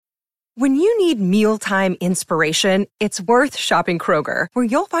When you need mealtime inspiration, it's worth shopping Kroger, where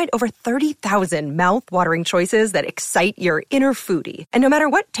you'll find over 30,000 mouth-watering choices that excite your inner foodie. And no matter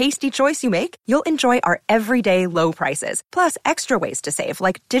what tasty choice you make, you'll enjoy our everyday low prices, plus extra ways to save,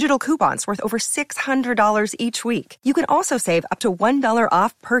 like digital coupons worth over $600 each week. You can also save up to $1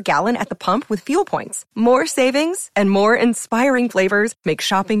 off per gallon at the pump with fuel points. More savings and more inspiring flavors make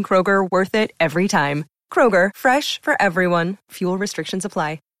shopping Kroger worth it every time. Kroger, fresh for everyone. Fuel restrictions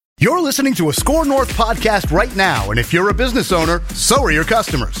apply. You're listening to a Score North podcast right now, and if you're a business owner, so are your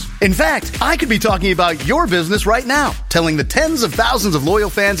customers. In fact, I could be talking about your business right now, telling the tens of thousands of loyal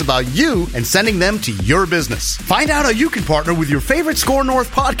fans about you and sending them to your business. Find out how you can partner with your favorite Score North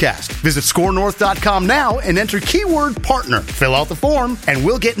podcast. Visit scorenorth.com now and enter keyword partner. Fill out the form, and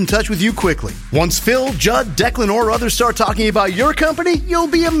we'll get in touch with you quickly. Once Phil, Judd, Declan, or others start talking about your company, you'll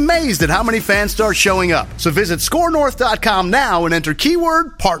be amazed at how many fans start showing up. So visit scorenorth.com now and enter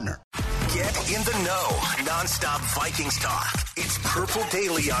keyword partner. Get in the know. Non-stop Vikings talk. It's Purple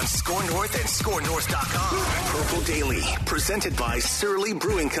Daily on Score North and ScoreNorth.com. Purple Daily, presented by Surly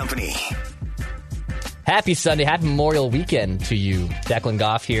Brewing Company. Happy Sunday. Happy Memorial Weekend to you. Declan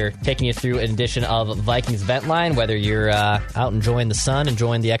Goff here, taking you through an edition of Vikings Vent Line. Whether you're out enjoying the sun,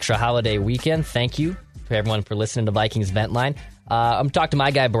 enjoying the extra holiday weekend, thank you to everyone for listening to Vikings Vent Line. I'm going to talk to my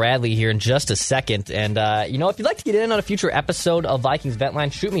guy Bradley here in just a second. And, if you'd like to get in on a future episode of Vikings Vent Line,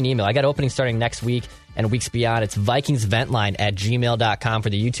 shoot me an email. I got openings starting next week and weeks beyond. It's VikingsVentline@gmail.com for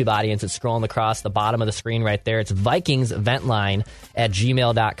the YouTube audience. It's scrolling across the bottom of the screen right there. It's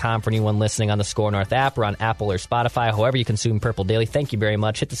VikingsVentline@gmail.com for anyone listening on the Score North app or on Apple or Spotify, however you consume Purple Daily. Thank you very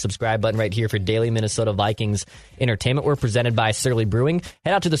much. Hit the subscribe button right here for daily Minnesota Vikings entertainment. We're presented by Surly Brewing.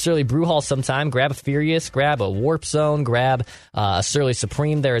 Head out to the Surly Brew Hall sometime. Grab a Furious, grab a Warp Zone, grab a Surly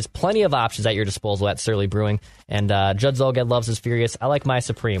Supreme. There is plenty of options at your disposal at Surly Brewing. And Judd Zolgad loves his Furious. I like my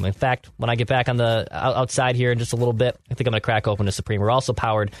Supreme. In fact, when I get back on the outside here in just a little bit, I think I'm going to crack open a Supreme. We're also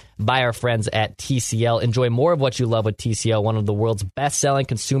powered by our friends at TCL. Enjoy more of what you love with TCL, one of the world's best-selling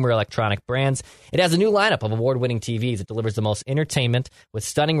consumer electronic brands. It has a new lineup of award-winning TVs. It delivers the most entertainment with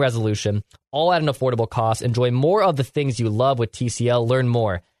stunning resolution, all at an affordable cost. Enjoy more of the things you love with TCL. Learn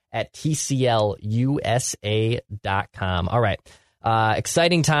more at TCLUSA.com. All right.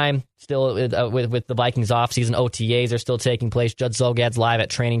 Exciting time still with the Vikings offseason. OTAs are still taking place. Judd Zolgad's live at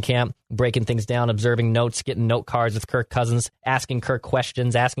training camp, breaking things down, observing notes, getting note cards with Kirk Cousins, asking Kirk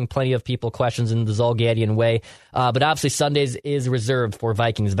questions, asking plenty of people questions in the Zolgadian way. But obviously Sundays is reserved for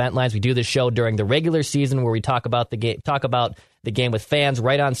Vikings Vent Lines. We do this show during the regular season where we talk about the game with fans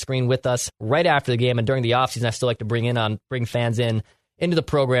right on screen with us right after the game. And during the offseason, I still like to bring fans into the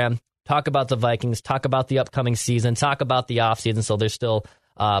program. Talk about the Vikings, talk about the upcoming season, talk about the offseason, so there's still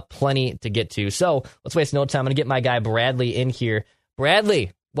plenty to get to. So let's waste no time. I'm going to get my guy Bradley in here.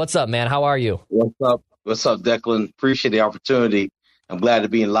 Bradley, what's up, man? How are you? What's up? What's up, Declan? Appreciate the opportunity. I'm glad to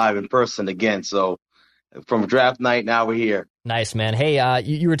be live in person again. So from draft night, now we're here. Nice, man. Hey,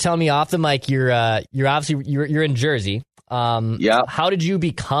 you were telling me off the mic you're obviously you're in Jersey. Yeah. How did you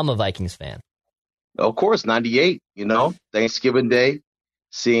become a Vikings fan? Of course, 98, Thanksgiving Day.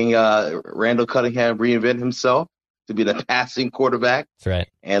 Seeing Randall Cunningham reinvent himself to be the passing quarterback. That's right.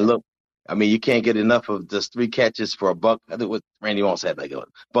 And look, you can't get enough of just 3 catches for $1. I think what Randy Moss had, like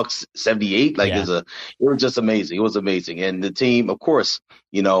 $1.78. It was just amazing. It was amazing. And the team, of course,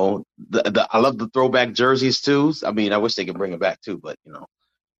 I love the throwback jerseys too. I wish they could bring it back too, but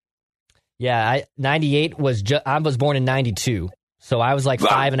Yeah, 98 I was born in 92, so I was like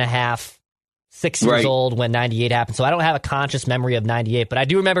 5.5. 6 years old when 98 happened. So I don't have a conscious memory of 98, but I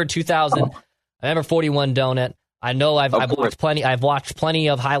do remember 2000. I remember 41 Donut. I know I've watched plenty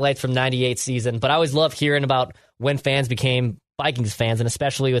of highlights from 98 season, but I always love hearing about when fans became Vikings fans, and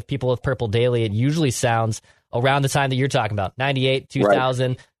especially with people with Purple Daily, it usually sounds around the time that you're talking about, 98,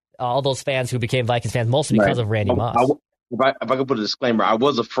 2000, all those fans who became Vikings fans, mostly because of Randy Moss. If I could put a disclaimer, I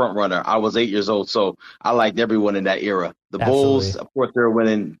was a front runner. I was 8 years old, so I liked everyone in that era. The Bulls, of course, they were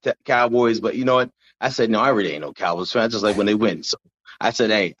winning. Cowboys, but you know what? I said, no, I really ain't no Cowboys fan. I just like when they win. So I said,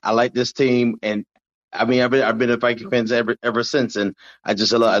 hey, I like this team, and I've been a Viking fan ever since, and I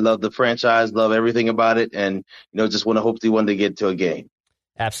love the franchise, love everything about it, and just want to hope they want to get to a game.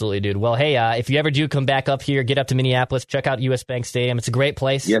 Absolutely, dude. Well, hey, if you ever do come back up here, get up to Minneapolis, check out US Bank Stadium. It's a great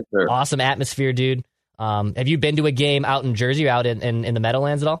place. Yes, sir. Awesome atmosphere, dude. Have you been to a game out in Jersey or out in the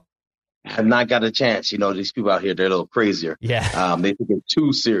Meadowlands at all? I have not got a chance. These people out here, they're a little crazier. Yeah. They think it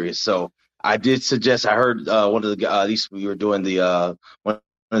too serious. So I did suggest, I heard one of the, these we were doing one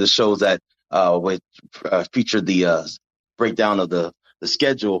of the shows that featured the breakdown of the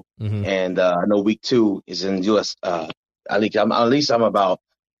schedule. Mm-hmm. And I know week 2 is in US. At least I'm about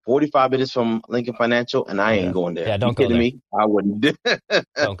 45 minutes from Lincoln Financial, and I ain't going there. Yeah, don't go there. Me? I wouldn't.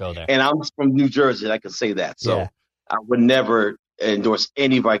 Don't go there. And I'm from New Jersey. I can say that. So I would never endorse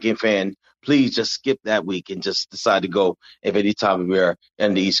any Viking fan. Please just skip that week and just decide to go if any time we are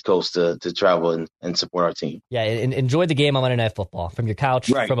in the East Coast to travel and support our team. Yeah, and enjoy the game on Monday Night Football from your couch,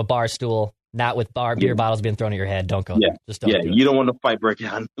 from a bar stool, not with beer bottles being thrown at your head. Don't go there. Just don't do it. You don't want to fight break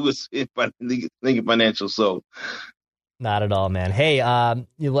out. It was Lincoln Financial, so. Not at all, man. Hey,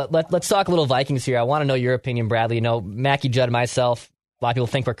 let's talk a little Vikings here. I want to know your opinion, Bradley. You know, Mackie, Judd, and myself, a lot of people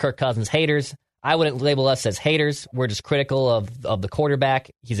think we're Kirk Cousins haters. I wouldn't label us as haters. We're just critical of the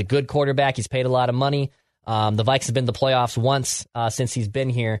quarterback. He's a good quarterback. He's paid a lot of money. The Vikes have been to the playoffs once since he's been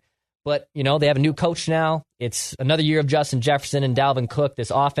here. But, you know, they have a new coach now. It's another year of Justin Jefferson and Dalvin Cook.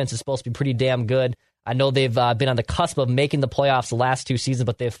 This offense is supposed to be pretty damn good. I know they've been on the cusp of making the playoffs the last 2 seasons,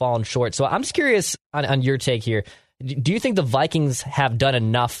 but they've fallen short. So I'm just curious on your take here. Do you think the Vikings have done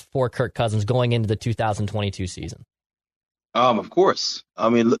enough for Kirk Cousins going into the 2022 season? Of course. I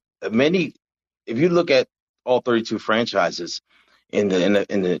mean, if you look at all 32 franchises in the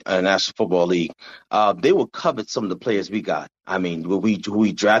National Football League, they will covet some of the players we got. I mean, who we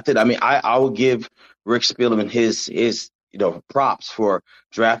drafted. I mean, I will give Rick Spielman his props for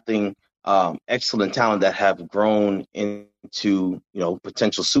drafting excellent talent that have grown into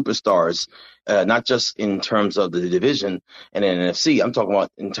potential superstars, not just in terms of the division and the NFC. I'm talking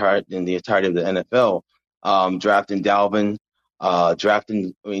about in the entirety of the NFL. Drafting Dalvin,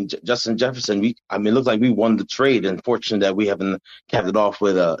 Justin Jefferson. It looks like we won the trade. Unfortunate that we haven't capped it off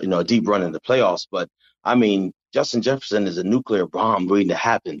with a deep run in the playoffs. But I mean, Justin Jefferson is a nuclear bomb waiting to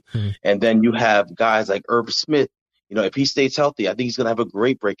happen. Mm-hmm. And then you have guys like Irv Smith. If he stays healthy, I think he's going to have a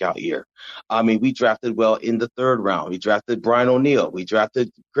great breakout year. I mean, we drafted well in the 3rd round. We drafted Brian O'Neill. We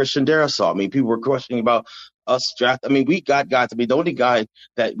drafted Christian Darrisaw. I mean, people were questioning about us draft. I mean, we got guys. I mean, the only guy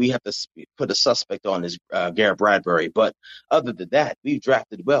that we have to put a suspect on is Garrett Bradbury. But other than that, we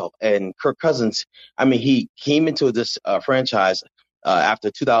drafted well. And Kirk Cousins, I mean, he came into this franchise after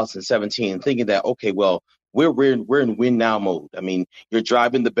 2017 thinking that, okay, well, we're in win now mode. I mean, you're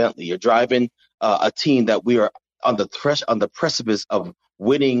driving the Bentley. You're driving a team that we are on the precipice of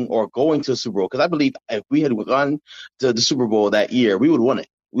winning or going to the Super Bowl. Because I believe if we had gone to the Super Bowl that year, we would have won it.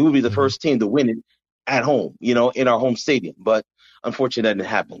 We would be the first team to win it at home, in our home stadium. But unfortunately, that didn't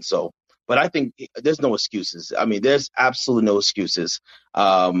happen. So, but I think there's no excuses. I mean, there's absolutely no excuses.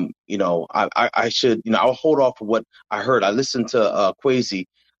 I should, I'll hold off for what I heard. I listened to Kwesi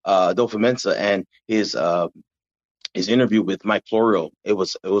Adofo-Mensah and his interview with Mike Florio. It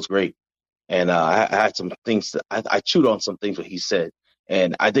was great. And I had some things I chewed on some things what he said.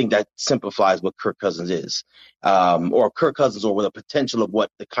 And I think that simplifies what Kirk Cousins is, or Kirk Cousins, or with the potential of what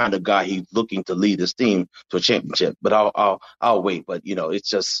the kind of guy he's looking to lead his team to a championship. But I'll wait. But it's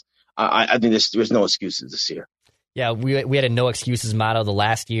just I think there's no excuses this year. Yeah, we had a no excuses motto the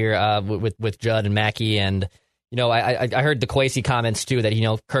last year with Judd and Mackie, and I heard the Kwesi comments too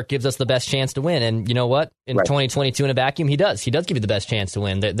that Kirk gives us the best chance to win, and you know what? In 2022 in a vacuum, he does give you the best chance to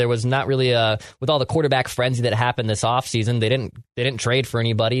win. There was not really with all the quarterback frenzy that happened this offseason, they didn't trade for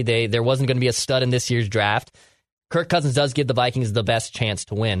anybody. There wasn't going to be a stud in this year's draft. Kirk Cousins does give the Vikings the best chance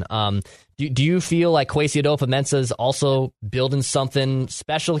to win. Do you feel like Kwesi Adofo-Mensah is also building something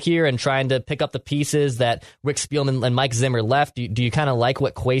special here and trying to pick up the pieces that Rick Spielman and Mike Zimmer left? Do you kind of like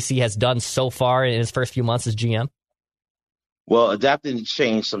what Kwesi has done so far in his first few months as GM? Well, adapting to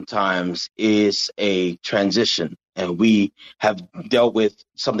change sometimes is a transition, and we have dealt with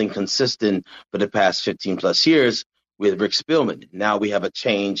something consistent for the past 15 plus years with Rick Spielman. Now we have a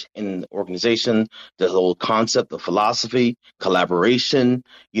change in the organization, the whole concept of philosophy, collaboration,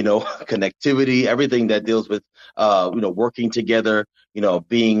 connectivity, everything that deals with, working together,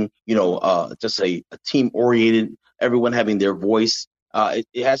 being, just a team oriented, everyone having their voice.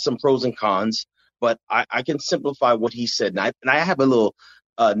 It has some pros and cons, but I can simplify what he said. And I have a little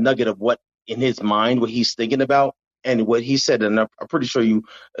nugget of what in his mind, what he's thinking about. And what he said, and I'm pretty sure you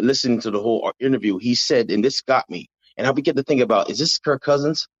listened to the whole interview, he said, and this got me. And I began to think about, is this Kirk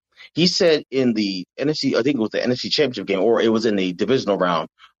Cousins? He said in the NFC, I think it was the NFC Championship game, or it was in the divisional round,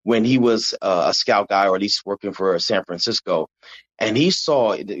 when he was a scout guy, or at least working for San Francisco. And he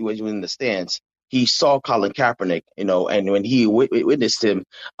saw, in the stands, he saw Colin Kaepernick, and when he witnessed him,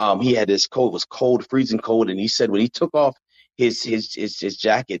 he had his coat, was cold, freezing cold. And he said when he took off his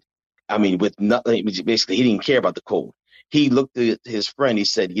jacket, I mean, with nothing, basically he didn't care about the cold. He looked at his friend. He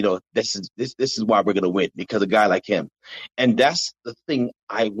said, this is why we're going to win, because a guy like him. And that's the thing.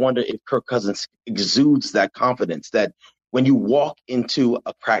 I wonder if Kirk Cousins exudes that confidence that when you walk into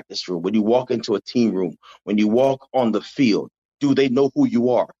a practice room, when you walk into a team room, when you walk on the field, do they know who you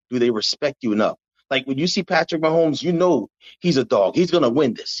are? Do they respect you enough? Like when you see Patrick Mahomes, you know he's a dog. He's gonna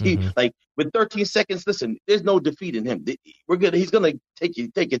win this. He like with 13 seconds. Listen, there's no defeating him. We're good. He's gonna take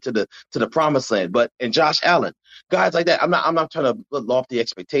it to the promised land. But and Josh Allen, guys like that. I'm not trying to put lofty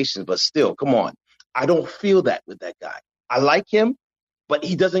expectations, but still, come on. I don't feel that with that guy. I like him, but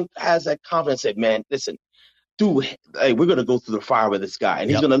he doesn't has that confidence that, man, listen, dude, hey, we're gonna go through the fire with this guy,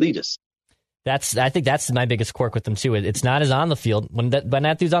 and he's gonna lead us. I think that's my biggest quirk with him too. It's not as on the field. When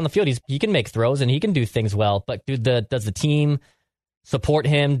that dude's on the field, he can make throws and he can do things well. But does the team support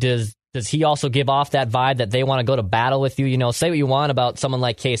him? Does he also give off that vibe that they want to go to battle with you? You know, say what you want about someone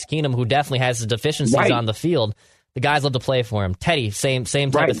like Case Keenum, who definitely has his deficiencies on the field. The guys love to play for him. Teddy, same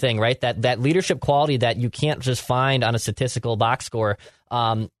type of thing, right? That leadership quality that you can't just find on a statistical box score.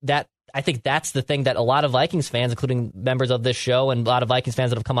 I think that's the thing that a lot of Vikings fans, including members of this show and a lot of Vikings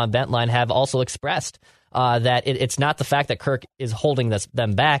fans that have come on Bentline, have also expressed, that it's not the fact that Kirk is holding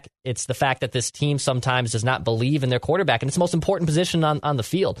them back. It's the fact that this team sometimes does not believe in their quarterback, and it's the most important position on the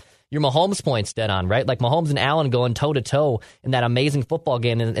field. Your Mahomes point's dead on, right? Like Mahomes and Allen going toe-to-toe in that amazing football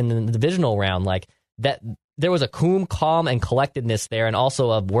game in the divisional round. Like that, there was a calm and collectedness there, and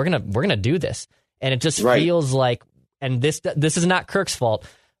also we're gonna do this. And it just feels like, and this is not Kirk's fault.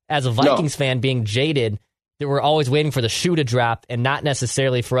 As a Vikings fan, being jaded, that we're always waiting for the shoe to drop and not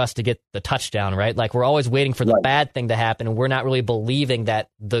necessarily for us to get the touchdown, right? Like we're always waiting for the bad thing to happen, and we're not really believing that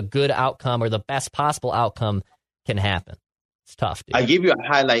the good outcome or the best possible outcome can happen. It's tough, dude. I give you a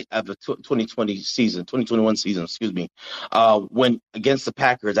highlight of the 2021 season, excuse me, when against the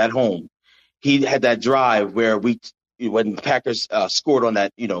Packers at home. He had that drive where when the Packers scored on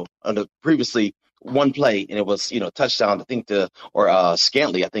that, on the previously one play, and it was, touchdown, I think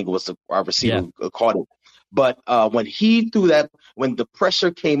Scantling, I think it was our receiver who caught it. But when he threw that, when the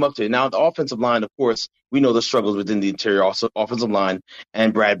pressure came up to it, now the offensive line, of course, we know the struggles within the interior, also offensive line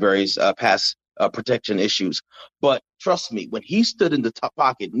and Bradbury's pass protection issues. But trust me, when he stood in the top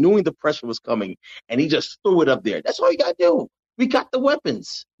pocket, knowing the pressure was coming, and he just threw it up there, that's all you got to do. We got the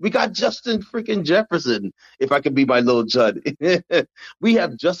weapons. We got Justin freaking Jefferson, if I could be my little Judd. We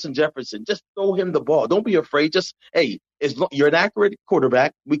have Justin Jefferson. Just throw him the ball. Don't be afraid. You're an accurate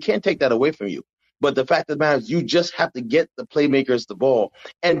quarterback. We can't take that away from you. But the fact of the matter is you just have to get the playmakers the ball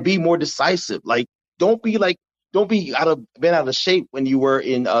and be more decisive. Like, don't be out of shape when you were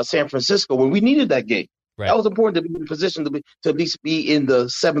in San Francisco when we needed that game. Right. That was important to be in position to at least be in the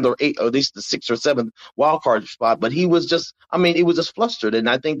 7th or 8th, or at least the 6th or 7th wild card spot. But he was just, it was just flustered. And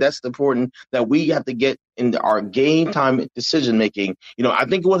I think that's important that we have to get in our game time decision making. I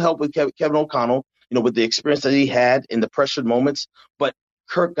think it would help with Kevin O'Connell, with the experience that he had in the pressured moments. But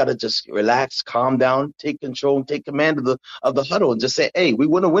Kirk got to just relax, calm down, take control, and take command of the huddle, and just say, hey, we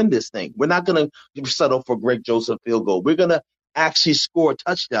want to win this thing. We're not going to settle for Greg Joseph field goal. We're going to actually score a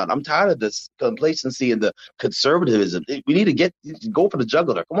touchdown. I'm tired of this complacency and the conservatism. We need to go for the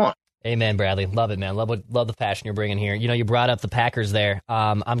jugular. Come on. Amen, Bradley. Love it, man. Love the passion you're bringing here. You brought up the Packers there.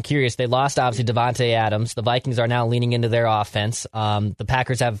 I'm curious. They lost, obviously, Devontae Adams. The Vikings are now leaning into their offense. The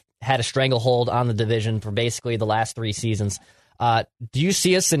Packers have had a stranglehold on the division for basically the last 3 seasons. Do you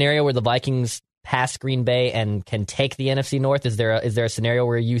see a scenario where the Vikings pass Green Bay and can take the NFC North? Is there a scenario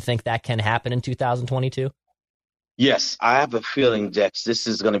where you think that can happen in 2022? Yes, I have a feeling, Dex, this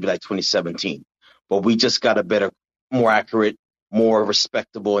is going to be like 2017. But we just got a better, more accurate, more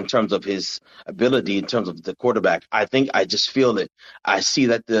respectable in terms of his ability, in terms of the quarterback. I just feel it. I see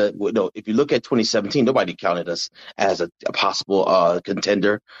that if you look at 2017, nobody counted us as a possible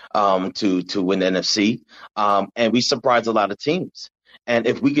contender to win the NFC. And we surprised a lot of teams. And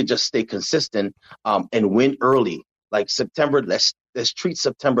if we could just stay consistent and win early, like September, let's treat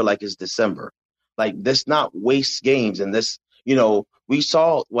September like it's December. Like, let's not waste games. And this, we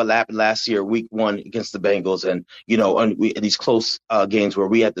saw what happened last year, week 1 against the Bengals, and these close games where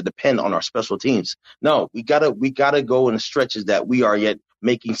we had to depend on our special teams. No, we gotta go in the stretches that we are yet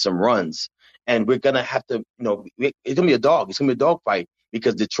making some runs, and we're gonna have to, it's gonna be a dog fight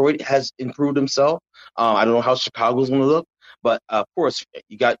because Detroit has improved himself. I don't know how Chicago's gonna look, but of course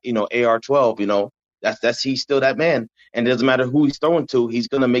you got AR-12. That's he's still that man, and it doesn't matter who he's throwing to, he's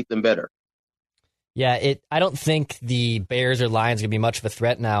gonna make them better. Yeah, I don't think the Bears or Lions are going to be much of a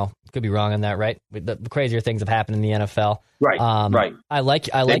threat now. Could be wrong on that, right? The crazier things have happened in the NFL. Right, right. I like.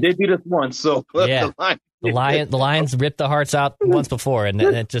 They beat us once, so yeah. The Lions ripped the hearts out once before, and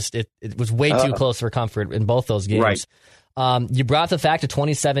it was way too close for comfort in both those games. Right. You brought the fact of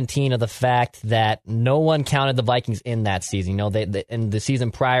 2017 of the fact that no one counted the Vikings in that season. And the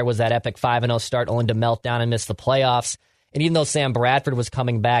season prior was that epic 5-0 start, only to melt down and miss the playoffs. And even though Sam Bradford was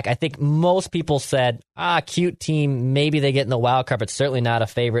coming back, I think most people said, cute team, maybe they get in the wild card, but certainly not a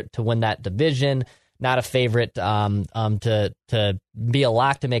favorite to win that division, not a favorite to be a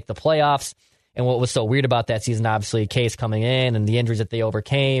lock to make the playoffs. And what was so weird about that season, obviously, Case coming in and the injuries that they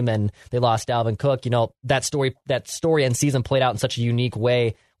overcame, and they lost Dalvin Cook. That story and season played out in such a unique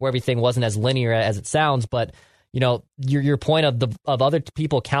way where everything wasn't as linear as it sounds. But your point of other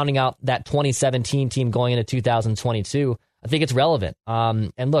people counting out that 2017 team going into 2022, I think it's relevant.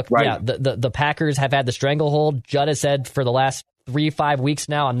 And look, right. The Packers have had the stranglehold. Judd has said for the last 3-5 weeks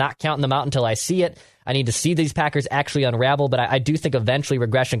now, I'm not counting them out until I see it. I need to see these Packers actually unravel, but I do think eventually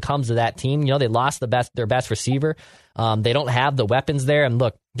regression comes to that team. They lost their best receiver. They don't have the weapons there. And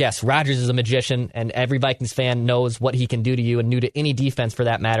look, yes, Rodgers is a magician, and every Vikings fan knows what he can do to you and do to any defense for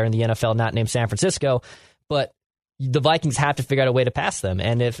that matter in the NFL, not named San Francisco. But the Vikings have to figure out a way to pass them.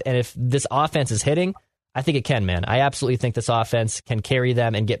 And if this offense is hitting, I think it can, man. I absolutely think this offense can carry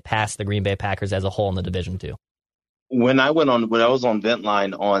them and get past the Green Bay Packers as a whole in the division too. When I was on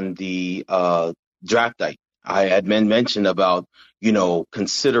Ventline on the draft night, I had mentioned about,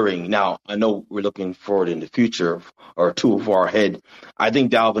 considering. Now, I know we're looking forward in the future or too far ahead. I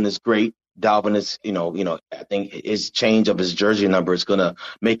think Dalvin is great. Dalvin is, I think his change of his jersey number is going to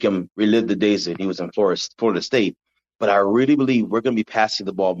make him relive the days that he was in Florida State. But I really believe we're going to be passing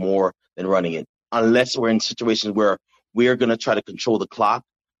the ball more than running it, unless we're in situations where we are going to try to control the clock.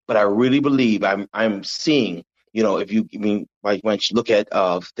 But I really believe I'm seeing, if you when you look at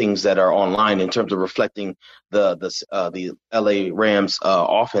things that are online in terms of reflecting the LA Rams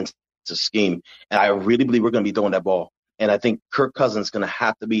offensive scheme, and I really believe we're going to be throwing that ball. And I think Kirk Cousins is going to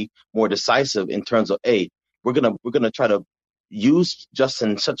have to be more decisive in terms of, we're going to try to use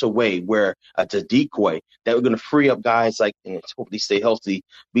Justin in such a way where it's a decoy that we're going to free up guys like, and hopefully stay healthy,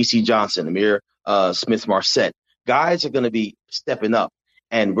 B.C. Johnson, Amir Smith-Marset. Guys are going to be stepping up,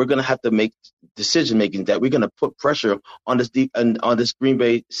 and we're going to have to make decision making that we're going to put pressure on this Green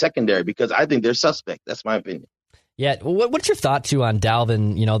Bay secondary, because I think they're suspect. That's my opinion. Yeah, what's your thought too on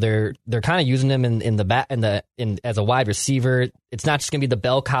Dalvin? They're kind of using him as a wide receiver. It's not just going to be the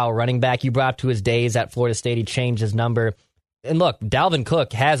bell cow running back you brought to his days at Florida State. He changed his number. And look, Dalvin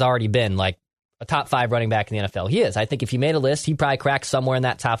Cook has already been like a top 5 running back in the NFL. He is. I think if he made a list, he'd probably crack somewhere in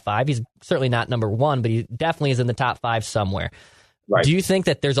that top 5. He's certainly not number 1, but he definitely is in the top 5 somewhere. Right. Do you think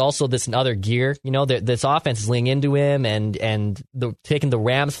that there's also this other gear? This offense is leaning into him and taking the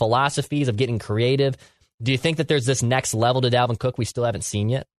Rams' philosophies of getting creative. Do you think that there's this next level to Dalvin Cook we still haven't seen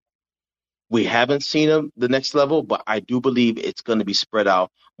yet? We haven't seen him the next level, but I do believe it's going to be spread out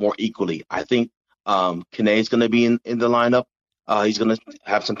more equally. I think Kene is going to be in the lineup. He's going to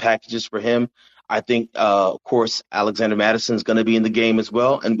have some packages for him. I think, of course, Alexander Madison is going to be in the game as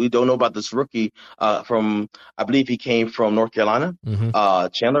well. And we don't know about this rookie I believe he came from North Carolina,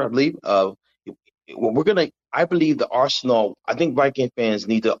 Chandler, I believe. I believe the Arsenal, I think Viking fans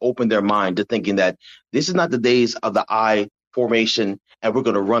need to open their mind to thinking that this is not the days of the I formation and we're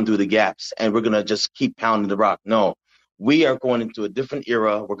going to run through the gaps and we're going to just keep pounding the rock. No, we are going into a different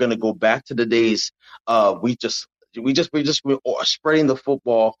era. We're going to go back to the days we just spreading the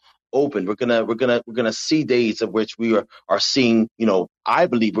football open. We're gonna see days of which we are seeing, I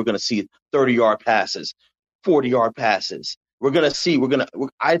believe we're going to see 30-yard passes, 40-yard passes.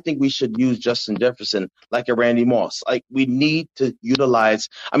 I think we should use Justin Jefferson like a Randy Moss. Like, we need to utilize,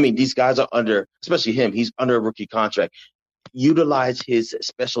 these guys are especially him, he's under a rookie contract. Utilize his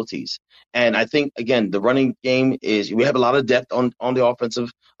specialties. And I think, again, the running game we have a lot of depth on the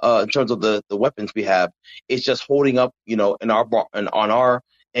offensive in terms of the weapons we have. It's just holding up, on our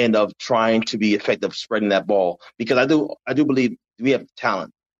end of trying to be effective spreading that ball. Because I do believe we have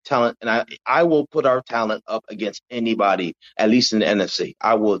talent, and I will put our talent up against anybody, at least in the NFC.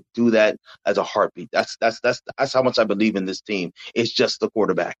 I will do that as a heartbeat. That's how much I believe in this team. It's just the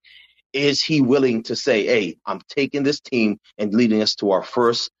quarterback. Is he willing to say, hey, I'm taking this team and leading us to our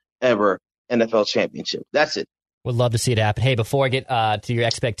first ever NFL championship? That's it. Would love to see it happen. Hey, before I get to your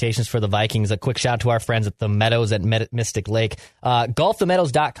expectations for the Vikings, a quick shout out to our friends at the Meadows at Mystic Lake.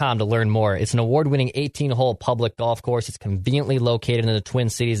 GolfTheMeadows.com to learn more. It's an award-winning 18-hole public golf course. It's conveniently located in the Twin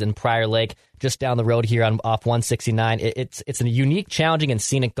Cities in Prior Lake, just down the road here off 169. It's a unique, challenging, and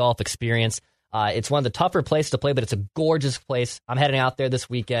scenic golf experience. It's one of the tougher places to play, but it's a gorgeous place. I'm heading out there this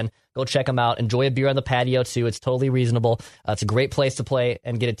weekend. Go check them out. Enjoy a beer on the patio, too. It's totally reasonable. It's a great place to play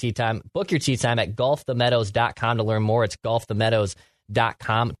and get a tee time. Book your tee time at golfthemeadows.com to learn more. It's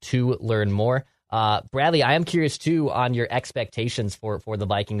golfthemeadows.com to learn more. Bradley, I am curious, too, on your expectations for the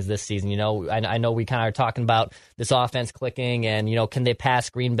Vikings this season. I know we kind of are talking about this offense clicking and, can they pass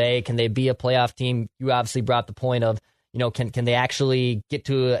Green Bay? Can they be a playoff team? You obviously brought the point of, Can they actually get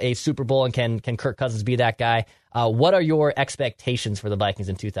to a Super Bowl, and can Kirk Cousins be that guy? What are your expectations for the Vikings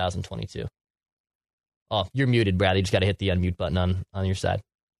in 2022? Oh, you're muted, Bradley. You just got to hit the unmute button on your side.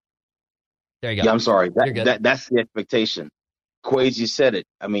 There you go. Yeah, I'm sorry. That's the expectation. Kwesi said it.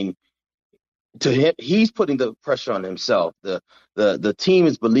 I mean, to him, he's putting the pressure on himself. The team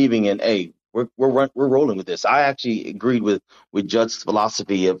is believing in, hey, we're rolling with this. I actually agreed with Judd's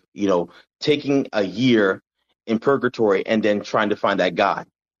philosophy of, taking a year in purgatory and then trying to find that guy.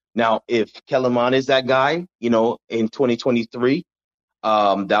 Now, if Kellen Mond is that guy, in 2023,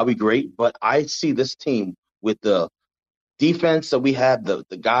 that'll be great. But I see this team with the defense that we have, the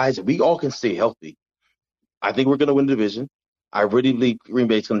guys, we all can stay healthy. I think we're going to win the division. I really believe Green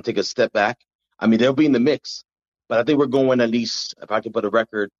Bay's going to take a step back. I mean, they'll be in the mix, but I think we're going, at least, if I can put a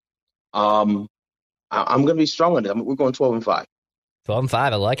record, I'm going to be strong on it. We're going 12-5. 12-5.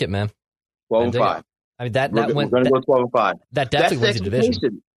 I like it, man. 12-5. I mean, we're going to go 12-5. That definitely wins the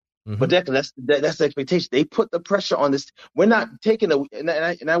division. Mm-hmm. But that's the expectation. They put the pressure on this. We're not taking and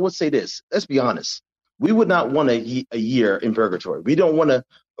I would say this. Let's be honest. We would not want a year in purgatory. We don't want to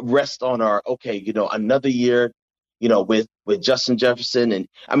rest on our another year, with Justin Jefferson. And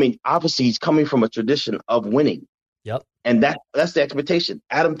I mean, obviously he's coming from a tradition of winning. Yep. And that's the expectation.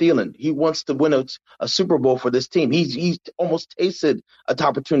 Adam Thielen, he wants to win a Super Bowl for this team. He's almost tasted an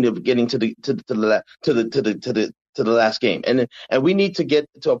opportunity of getting to the last game. And we need to get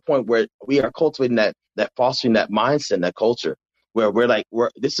to a point where we are cultivating that fostering that mindset, that culture, where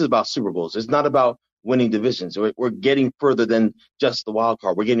this is about Super Bowls. It's not about winning divisions. We're getting further than just the wild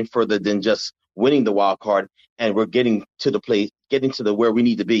card. We're getting further than just winning the wild card, and we're getting to where we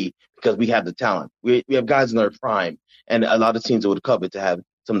need to be because we have the talent. We have guys in their prime, and a lot of teams would covet to have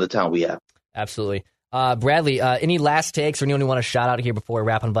some of the talent we have. Absolutely. Bradley, any last takes or anyone you want to shout out here before we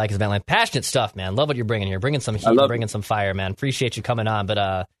wrap on Vikings Ventline? Passionate stuff, man. Love what you're bringing here. Bringing some heat, bringing some fire, man. Appreciate you coming on.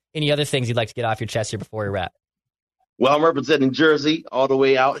 But any other things you'd like to get off your chest here before we wrap? Well, I'm representing Jersey all the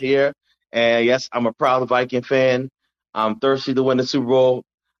way out here. And yes, I'm a proud Viking fan. I'm thirsty to win the Super Bowl.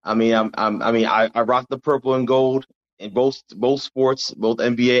 I mean, I rock the purple and gold in both sports, both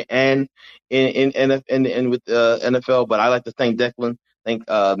NBA and in with NFL. But I like to thank Declan, thank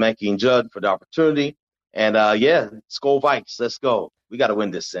Mackey and Judd for the opportunity. And Skol Vikes, let's go. We got to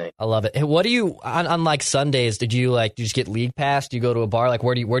win this thing. I love it. Hey, what do you on like Sundays? Did you just get league pass? Do you go to a bar? Like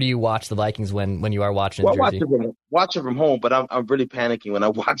where do you watch the Vikings when you are watching? Well, Jersey? Watch it from home, but I'm really panicking when I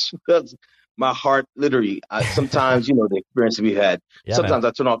watch because my heart literally. Sometimes the experience we had. Yeah, sometimes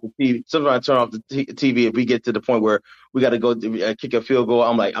I turn off the TV. Sometimes I turn off the TV if we get to the point where we got to go kick a field goal.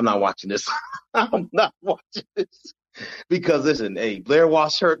 I'm like, I'm not watching this. I'm not watching this because listen, hey, Blair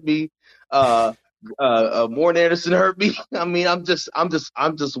Walsh hurt me. Morton Anderson hurt me. I mean, I'm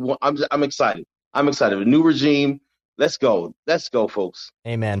excited. I'm excited. A new regime. Let's go, folks.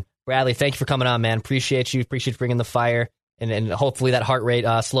 Amen. Bradley, thank you for coming on, man. Appreciate you bringing the fire, and hopefully that heart rate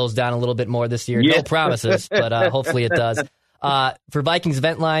slows down a little bit more this year. Yeah. No promises, but hopefully it does. For Vikings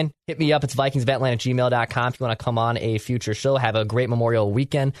Vent Line, hit me up. It's VikingsVentline@gmail.com if you want to come on a future show. Have a great Memorial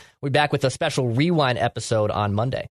weekend. We'll be back with a special rewind episode on Monday.